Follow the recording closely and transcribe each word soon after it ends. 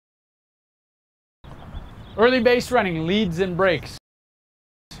Early base running, leads and breaks.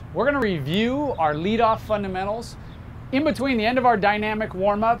 We're going to review our lead-off fundamentals in between the end of our dynamic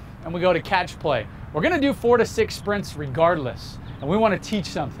warm-up and we go to catch play. We're going to do 4 to 6 sprints regardless, and we want to teach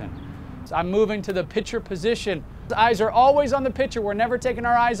something. So I'm moving to the pitcher position. The eyes are always on the pitcher. We're never taking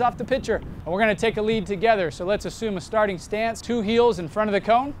our eyes off the pitcher. And we're going to take a lead together. So let's assume a starting stance. 2 heels in front of the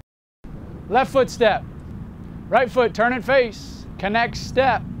cone. Left foot step. Right foot turn and face. Connect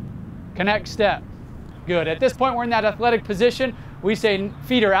step. Connect step. Good. At this point, we're in that athletic position. We say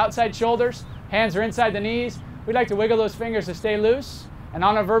feet are outside shoulders, hands are inside the knees. We'd like to wiggle those fingers to stay loose. And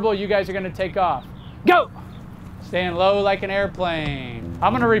on a verbal, you guys are going to take off. Go! Staying low like an airplane.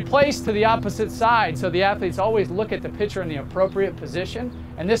 I'm going to replace to the opposite side so the athletes always look at the pitcher in the appropriate position.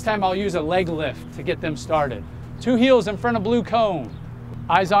 And this time I'll use a leg lift to get them started. 2 heels in front of blue cone.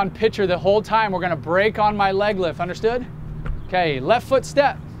 Eyes on pitcher the whole time. We're going to break on my leg lift. Understood? Okay, left foot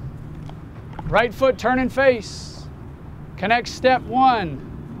step. Right foot turn and face. Connect step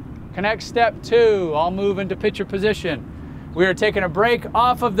 1. Connect step 2. I'll move into pitcher position. We are taking a break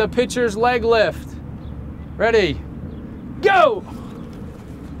off of the pitcher's leg lift. Ready? Go!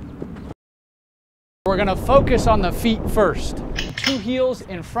 We're going to focus on the feet first. 2 heels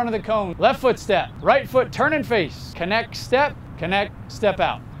in front of the cone. Left foot step. Right foot turn and face. Connect step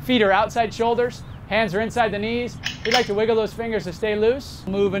out. Feet are outside shoulders. Hands are inside the knees. We'd like to wiggle those fingers to stay loose.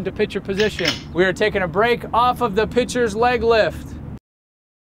 Move into pitcher position. We are taking a break off of the pitcher's leg lift.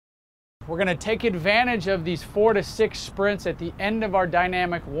 We're going to take advantage of these 4 to 6 sprints at the end of our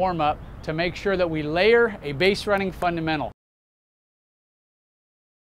dynamic warm-up to make sure that we layer a base running fundamental.